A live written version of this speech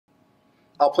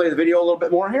I'll play the video a little bit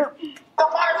more here. The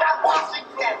March on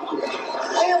Washington.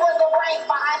 He was the brains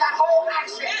behind that whole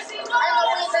action. And the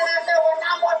reason that there were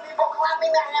not more people clapping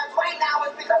their hands right now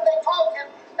is because they told him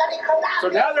that he could not.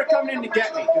 So now they're coming in to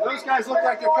get me. Do those guys look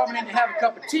like they're coming in to have a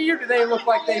cup of tea, or do they look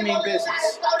like they mean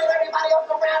business? Everybody else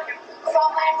around him. So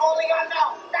let only you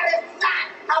know that is not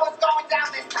how it's going down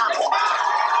this time.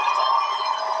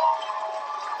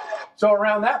 So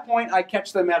around that point, I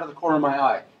catch them out of the corner of my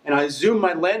eye. And I zoom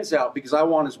my lens out because I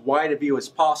want as wide a view as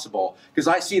possible because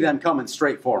I see them coming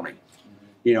straight for me.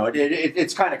 You know,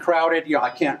 it's kind of crowded. You know, I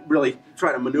can't really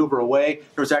try to maneuver away.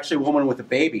 There was actually a woman with a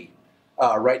baby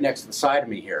right next to the side of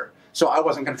me here. So I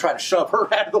wasn't going to try to shove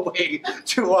her out of the way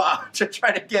to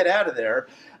try to get out of there.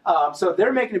 So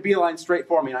they're making a beeline straight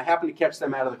for me, and I happen to catch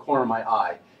them out of the corner of my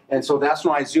eye. And so that's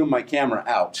when I zoom my camera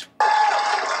out.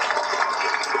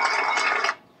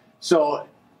 So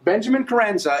Benjamin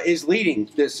Carenza is leading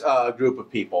this group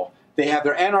of people. They have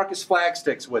their anarchist flag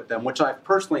sticks with them, which I've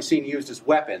personally seen used as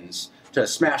weapons to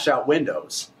smash out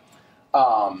windows.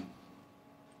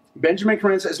 Benjamin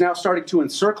Carenza is now starting to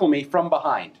encircle me from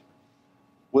behind.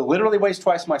 Will literally weighs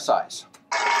twice my size.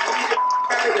 Get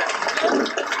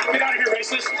out of here,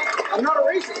 racist. I'm not a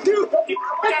racist, dude. Get out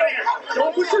of here.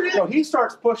 Don't put your hands. So he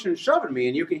starts pushing and shoving me,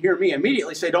 and you can hear me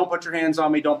immediately say, "Don't put your hands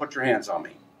on me, don't put your hands on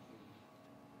me."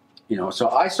 You know, so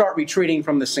I start retreating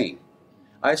from the scene.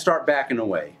 I start backing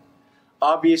away.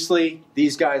 Obviously,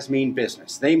 these guys mean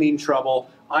business. They mean trouble.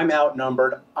 I'm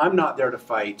outnumbered. I'm not there to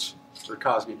fight or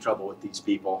cause me trouble with these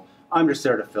people. I'm just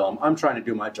there to film. I'm trying to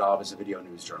do my job as a video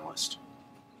news journalist.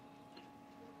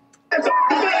 Don't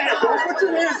put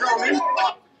your hands on me.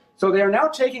 So they are now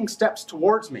taking steps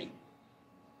towards me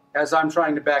as I'm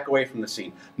trying to back away from the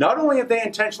scene. Not only have they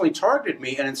intentionally targeted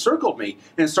me and encircled me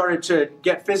and started to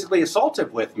get physically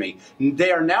assaultive with me,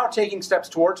 they are now taking steps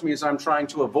towards me as I'm trying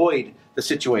to avoid the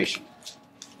situation.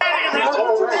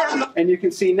 And you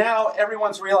can see now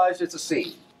everyone's realized it's a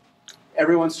scene.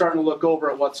 Everyone's starting to look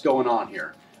over at what's going on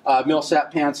here.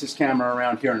 Millsap pans his camera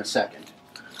around here in a second.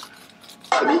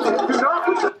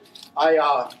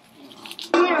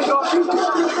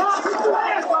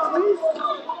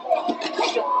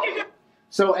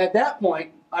 So at that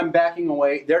point, I'm backing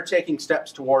away. They're taking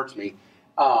steps towards me.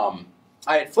 I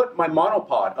had flipped my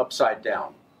monopod upside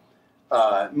down.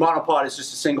 Monopod is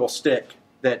just a single stick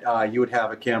that you would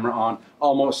have a camera on,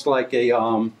 almost like a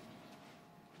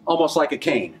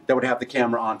cane that would have the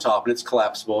camera on top, and it's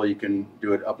collapsible. You can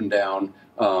do it up and down,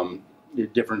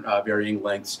 different varying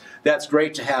lengths. That's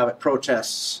great to have at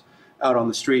protests out on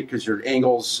the street because your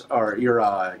angles are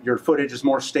your footage is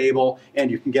more stable,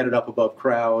 and you can get it up above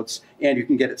crowds, and you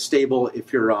can get it stable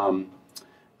if you're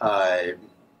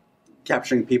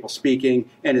capturing people speaking,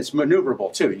 and it's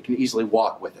maneuverable too. You can easily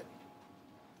walk with it.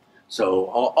 So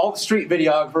all the street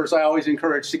videographers, I always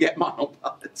encourage to get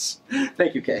monopods.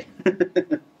 Thank you, Kay.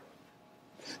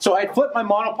 So I flipped my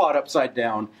monopod upside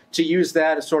down to use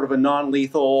that as sort of a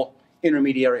non-lethal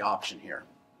intermediary option here.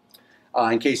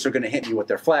 In case they're going to hit me with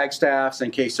their flagstaffs,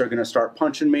 in case they're going to start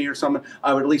punching me or something,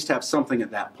 I would at least have something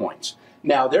at that point.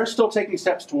 Now, they're still taking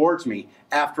steps towards me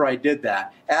after I did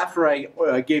that, after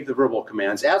I gave the verbal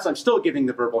commands, as I'm still giving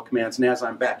the verbal commands and as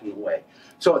I'm backing away.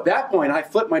 So at that point, I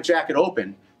flipped my jacket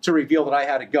open to reveal that I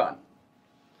had a gun.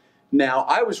 Now,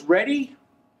 I was ready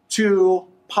to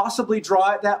possibly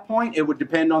draw at that point. It would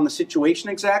depend on the situation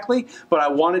exactly, but I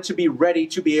wanted to be ready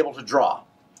to be able to draw.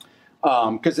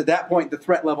 Because at that point, the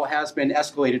threat level has been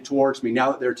escalated towards me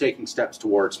now that they're taking steps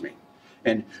towards me.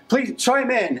 And please chime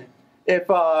in if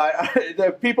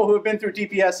the people who have been through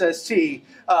DPSST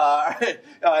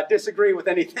disagree with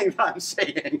anything that I'm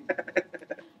saying.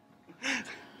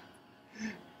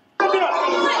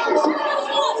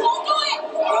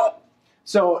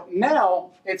 So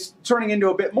now it's turning into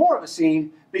a bit more of a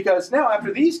scene because now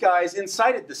after these guys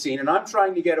incited the scene and I'm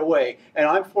trying to get away and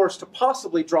I'm forced to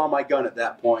possibly draw my gun at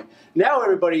that point, now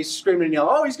everybody's screaming and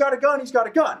yelling, "Oh, he's got a gun, he's got a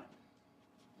gun."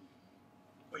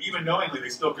 But even knowingly, they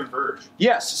still converge.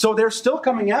 Yes, so they're still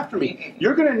coming after me.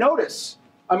 You're going to notice,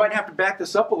 I might have to back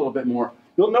this up a little bit more.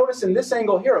 You'll notice in this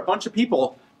angle here, a bunch of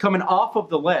people coming off of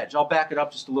the ledge. I'll back it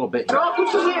up just a little bit here. Look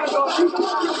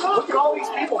at all these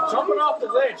people jumping off the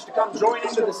ledge to come join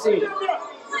into the scene.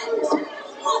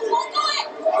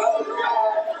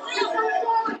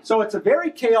 So it's a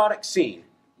very chaotic scene,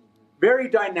 very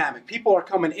dynamic. People are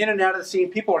coming in and out of the scene.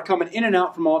 People are coming in and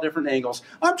out from all different angles.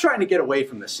 I'm trying to get away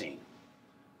from the scene.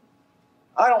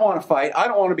 I don't want to fight. I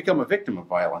don't want to become a victim of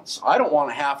violence. I don't want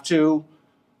to have to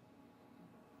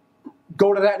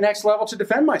go to that next level to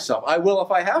defend myself. I will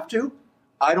if I have to.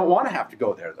 I don't want to have to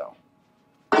go there, though.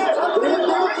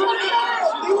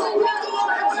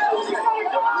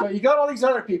 So you got all these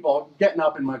other people getting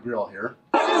up in my grill here.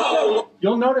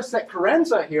 You'll notice that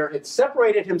Carenza here had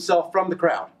separated himself from the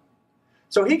crowd.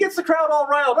 So he gets the crowd all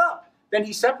riled up. Then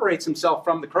he separates himself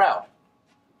from the crowd.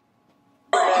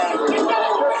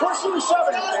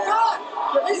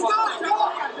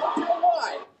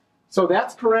 So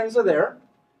that's Carenza there.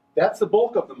 That's the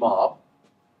bulk of the mob.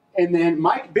 And then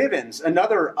Mike Bivens,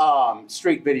 another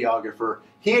street videographer,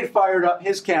 he had fired up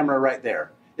his camera right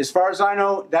there. As far as I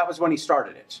know, that was when he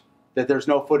started it. That there's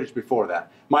no footage before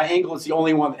that. My angle is the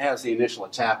only one that has the initial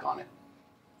attack on it.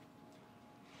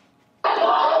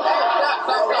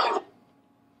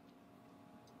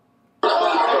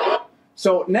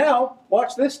 So now,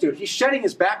 watch this dude. He's shedding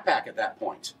his backpack at that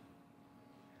point.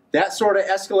 That sort of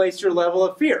escalates your level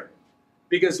of fear.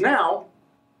 Because now,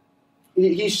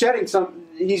 he's shedding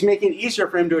he's making it easier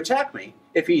for him to attack me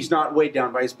if he's not weighed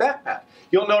down by his backpack.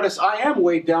 You'll notice I am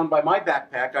weighed down by my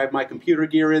backpack. I have my computer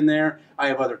gear in there. I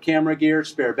have other camera gear,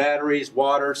 spare batteries,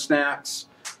 water, snacks.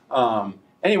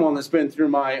 Anyone that's been through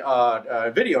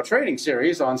my video training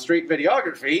series on street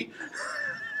videography,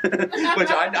 which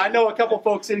I know a couple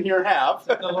folks in here have.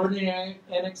 The Learning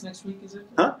Annex next week, is it?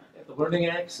 Huh? The Learning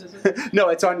Annex, is it? No,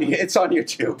 it's on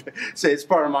YouTube. So it's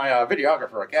part of my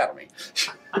Videographer Academy.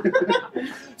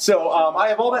 So I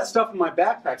have all that stuff in my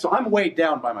backpack. So I'm weighed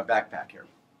down by my backpack here.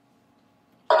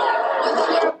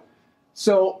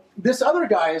 So this other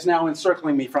guy is now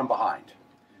encircling me from behind.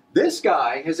 This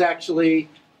guy has actually,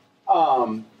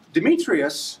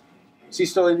 Demetrius, is he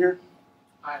still in here?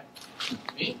 Hi.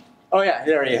 Me? Oh yeah,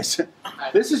 there he is.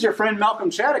 This is your friend Malcolm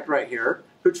Chaddock right here,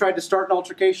 who tried to start an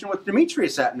altercation with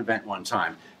Demetrius at an event one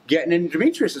time, getting in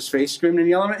Demetrius's face, screaming and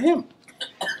yelling at him.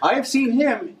 I have seen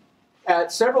him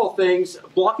at several things,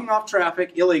 blocking off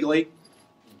traffic illegally.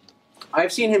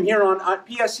 I've seen him here on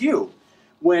PSU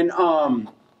when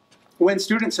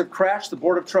students have crashed the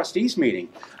Board of Trustees meeting.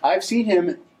 I've seen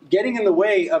him getting in the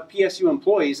way of PSU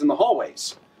employees in the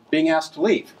hallways, being asked to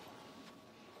leave.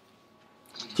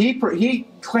 He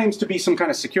claims to be some kind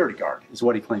of security guard, is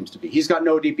what he claims to be. He's got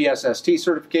no DPSST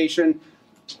certification.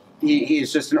 He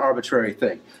is just an arbitrary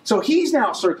thing. So he's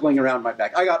now circling around my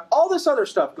back. I got all this other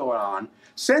stuff going on,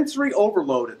 sensory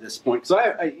overload at this point,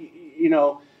 because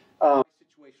situational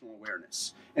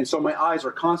awareness. And so my eyes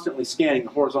are constantly scanning the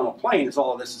horizontal plane as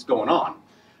all of this is going on.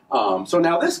 So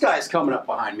now this guy's coming up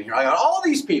behind me here. I got all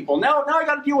these people. Now I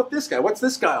got to deal with this guy. What's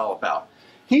this guy all about?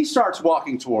 He starts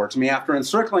walking towards me after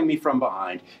encircling me from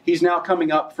behind. He's now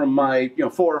coming up from my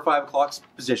 4 or 5 o'clock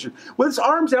position with his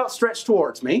arms outstretched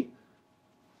towards me.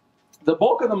 The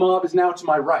bulk of the mob is now to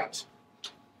my right.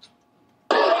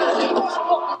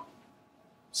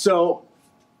 So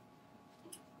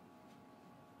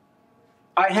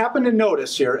I happen to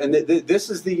notice here, and this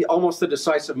is almost the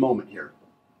decisive moment here,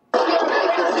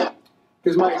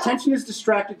 because my attention is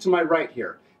distracted to my right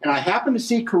here, and I happen to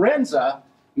see Carenza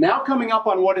now coming up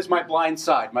on what is my blind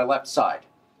side, my left side.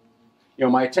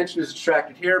 My attention is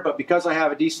distracted here, but because I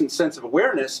have a decent sense of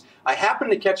awareness, I happen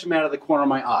to catch him out of the corner of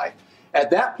my eye. At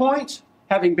that point,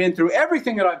 having been through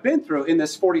everything that I've been through in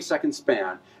this 40-second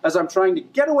span, as I'm trying to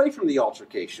get away from the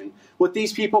altercation, with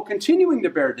these people continuing to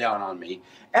bear down on me,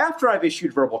 after I've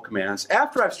issued verbal commands,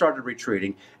 after I've started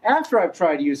retreating, after I've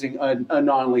tried using a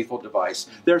non-lethal device,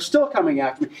 they're still coming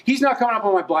after me. He's now coming up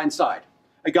on my blind side.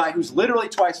 A guy who's literally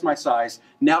twice my size,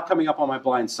 now coming up on my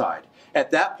blind side.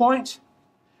 At that point,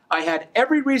 I had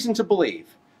every reason to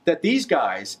believe that these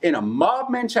guys, in a mob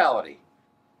mentality,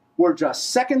 were just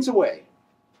seconds away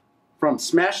from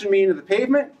smashing me into the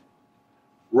pavement,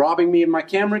 robbing me of my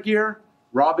camera gear,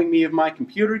 robbing me of my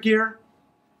computer gear,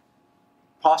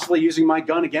 possibly using my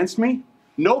gun against me.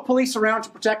 No police around to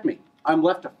protect me. I'm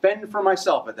left to fend for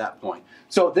myself at that point.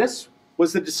 So this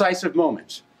was the decisive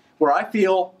moment where I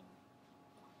feel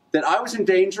that I was in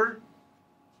danger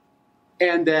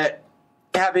and that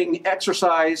having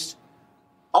exercised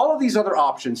all of these other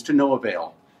options to no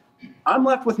avail, I'm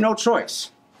left with no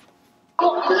choice. Get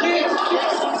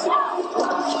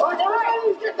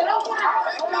the hell back!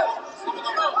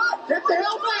 Get the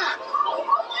hell back!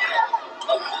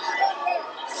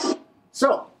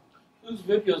 So, Whose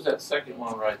video is that second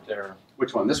one right there?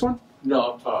 which one? This one?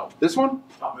 No, up top. This one?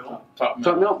 Top middle. Top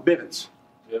middle? Bivens.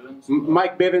 Bivens?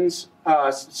 Mike Bivens.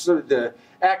 So the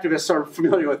activists are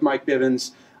familiar with Mike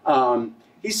Bivens.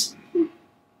 He's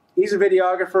a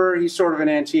videographer. He's sort of an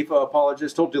Antifa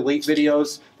apologist. He'll delete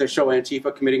videos that show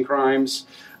Antifa committing crimes.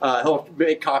 He'll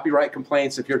make copyright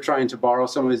complaints if you're trying to borrow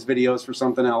some of his videos for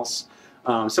something else.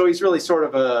 So he's really sort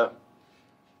of a...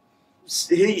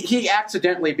 He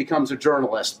accidentally becomes a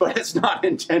journalist, but it's not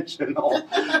intentional.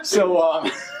 So,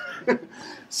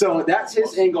 so that's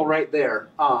his angle right there.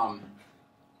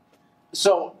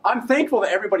 So I'm thankful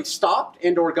that everybody stopped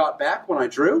and or got back when I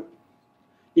drew.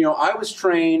 You know, I was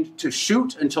trained to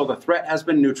shoot until the threat has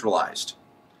been neutralized.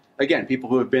 Again, people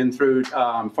who have been through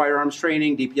firearms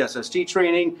training, DPSST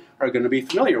training, are going to be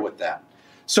familiar with that.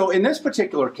 So in this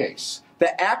particular case,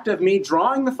 the act of me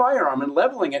drawing the firearm and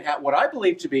leveling it at what I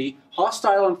believe to be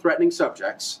hostile and threatening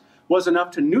subjects was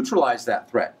enough to neutralize that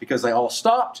threat because they all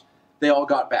stopped, they all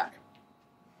got back.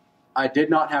 I did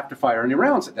not have to fire any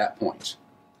rounds at that point.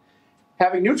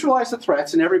 Having neutralized the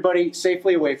threats and everybody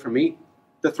safely away from me,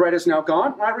 the threat is now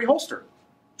gone, and I reholster,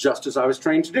 just as I was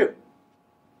trained to do.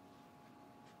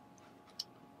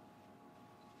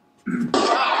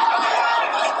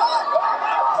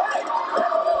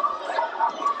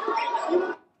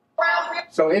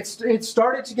 So it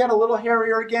started to get a little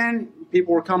hairier again.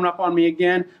 People were coming up on me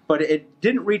again, but it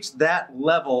didn't reach that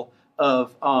level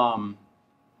of